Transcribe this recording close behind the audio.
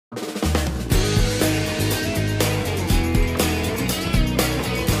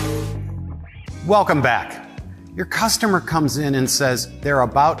Welcome back. Your customer comes in and says they're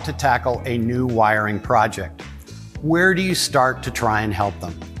about to tackle a new wiring project. Where do you start to try and help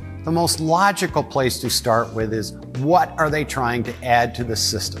them? The most logical place to start with is, what are they trying to add to the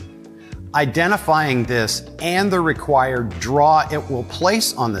system? Identifying this and the required draw it will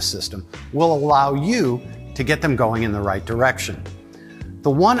place on the system will allow you to get them going in the right direction. The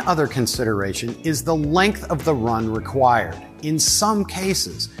one other consideration is the length of the run required. In some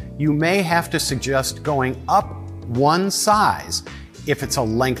cases, you may have to suggest going up one size if it's a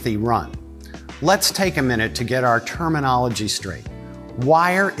lengthy run. Let's take a minute to get our terminology straight.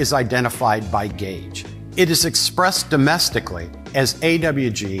 Wire is identified by gauge. It is expressed domestically as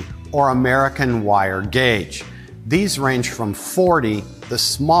AWG or American wire gauge. These range from 40, the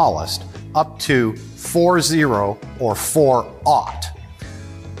smallest, up to 40 or 4/0.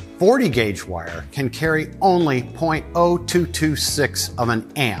 40 gauge wire can carry only 0.0226 of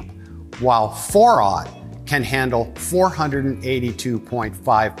an amp, while 4/0 can handle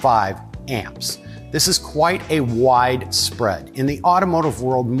 482.55 amps. This is quite a wide spread. In the automotive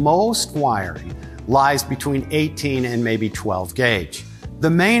world, most wiring lies between 18 and maybe 12 gauge.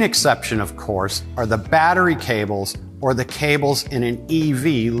 The main exception, of course, are the battery cables or the cables in an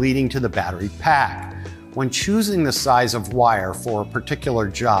EV leading to the battery pack. When choosing the size of wire for a particular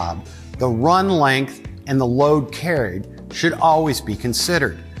job, the run length and the load carried should always be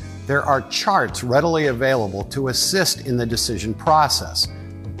considered. There are charts readily available to assist in the decision process.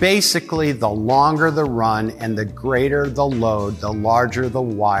 Basically, the longer the run and the greater the load, the larger the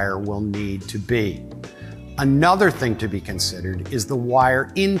wire will need to be. Another thing to be considered is the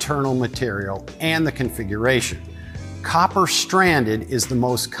wire internal material and the configuration. Copper stranded is the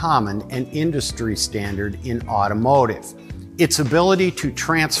most common and industry standard in automotive. Its ability to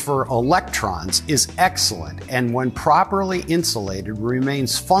transfer electrons is excellent, and when properly insulated,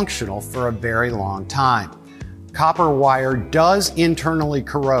 remains functional for a very long time. Copper wire does internally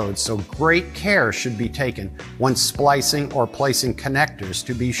corrode, so great care should be taken when splicing or placing connectors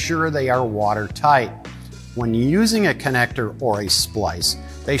to be sure they are watertight. When using a connector or a splice,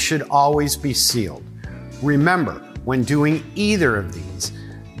 they should always be sealed. Remember, when doing either of these,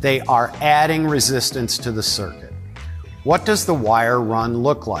 they are adding resistance to the circuit. What does the wire run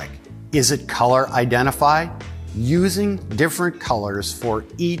look like? Is it color identified? Using different colors for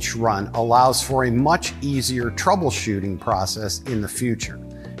each run allows for a much easier troubleshooting process in the future.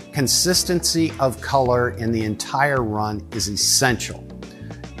 Consistency of color in the entire run is essential.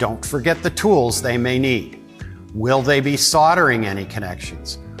 Don't forget the tools they may need. Will they be soldering any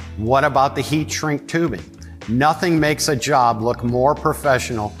connections? What about the heat shrink tubing? Nothing makes a job look more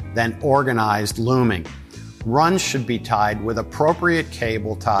professional than organized looming. Runs should be tied with appropriate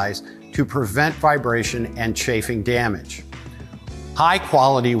cable ties to prevent vibration and chafing damage.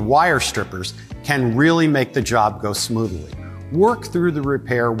 High-quality wire strippers can really make the job go smoothly. Work through the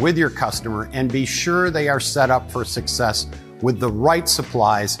repair with your customer and be sure they are set up for success with the right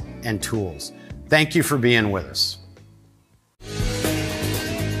supplies and tools. Thank you for being with us.